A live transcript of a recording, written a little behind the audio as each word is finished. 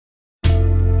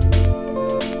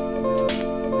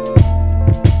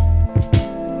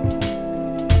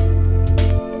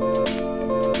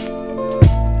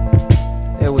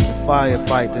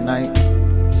firefight tonight,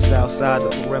 just outside the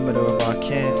perimeter of our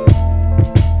camp.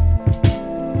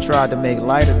 Tried to make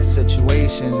light of the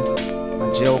situation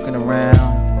by joking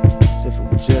around as if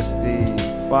it was just the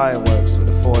fireworks for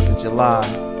the 4th of July.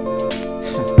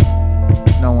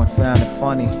 No one found it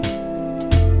funny.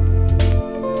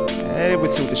 They were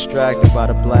too distracted by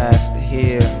the blast to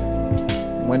hear.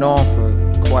 It went on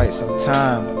for quite some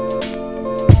time.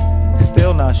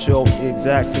 Still not sure what the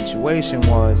exact situation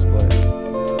was, but it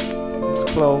was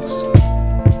close.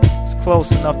 It was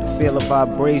close enough to feel a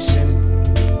vibration,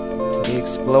 the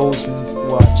explosions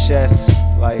through our chests,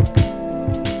 like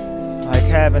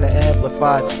having an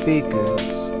amplified speaker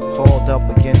hauled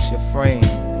up against your frame.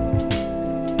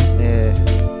 Yeah,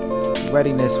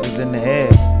 readiness was in the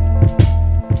air.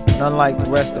 And unlike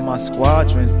the rest of my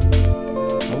squadron,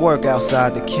 I work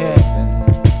outside the camp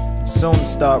and soon to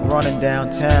start running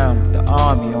downtown with the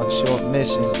army on short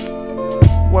missions.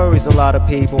 Worries a lot of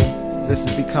people, as this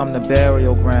has become the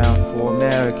burial ground for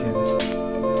Americans,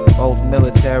 both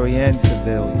military and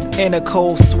civilian. In a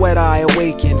cold sweat I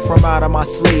awakened from out of my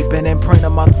sleep, and imprint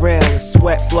of my grill as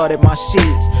sweat flooded my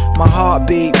sheets. My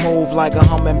heartbeat moved like a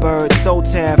hummingbird, so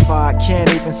terrified, can't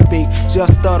even speak,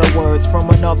 just utter words from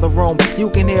another room. You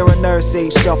can hear a nurse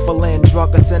aide shuffling,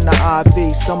 drug us in the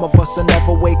IV. Some of us will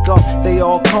never wake up, they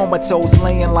all comatose,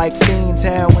 laying like fiends,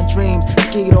 heroin dreams,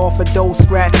 skied off a dose,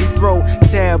 scratchy throat,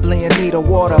 terribly in need of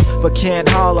water, but can't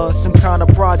holler. Some kind of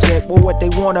project, but what they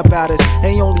want about us,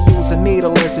 they only use a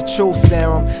needle as a truth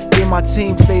serum. Give my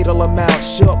team fatal amount,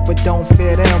 shook but don't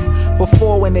fear them.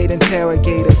 Before when they'd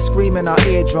interrogate us, screaming our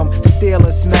eardrum, steal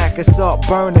us, smack us up,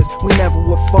 burn us, we never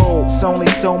would fold. It's only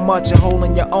so much a hole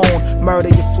in your own, murder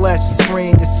your flesh is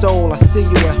freeing your soul. I see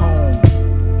you at home,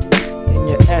 in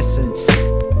your essence,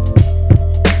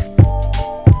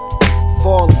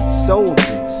 fallen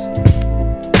soldiers.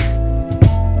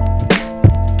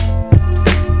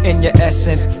 In your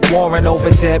essence, warring over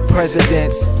dead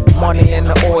presidents, money in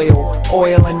the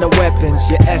oil in the weapons.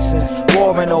 Your essence,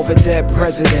 warring over dead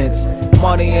presidents,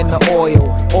 money in the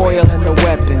oil in the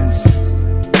weapons.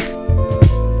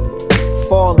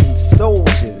 Fallen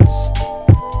soldiers.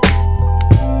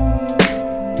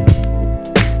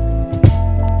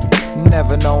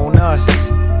 Never known us.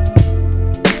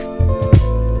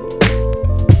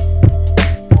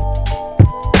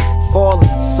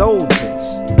 Fallen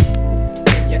soldiers.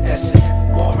 Essence,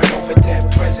 warring over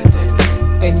dead presidents.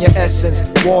 In your essence,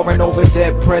 warring over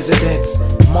dead presidents,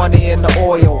 money in the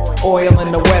oil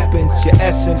in the weapons. Your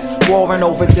essence, warring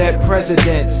over dead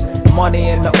presidents, money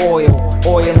in the oil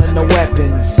in the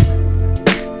weapons.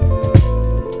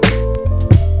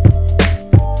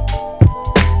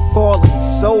 Fallen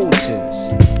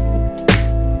soldiers.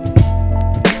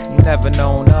 You never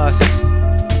known us.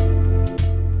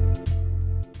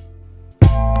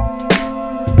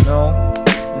 No,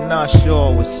 not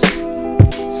sure what's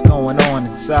going on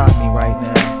inside me right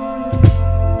now.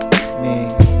 I mean,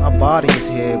 my body is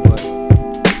here, but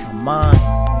my mind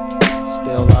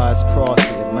still lies across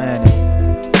the Atlantic.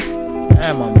 I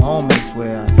have my moments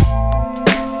where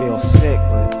I feel sick,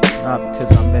 but not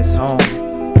because I miss home,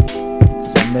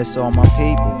 because I miss all my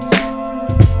peoples.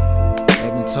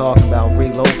 They've been talking about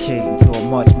relocating to a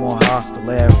much more hostile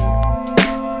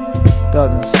area.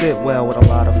 Doesn't sit well with a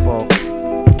lot of folks.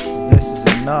 This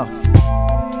is enough.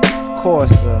 Of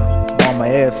course, all my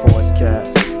Air Force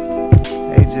cats,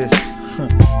 they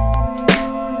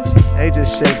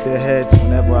just shake their heads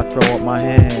whenever I throw up my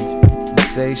hands and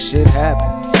say shit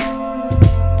happens.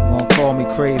 You're gonna call me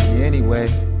crazy anyway,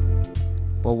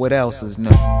 but what else is new?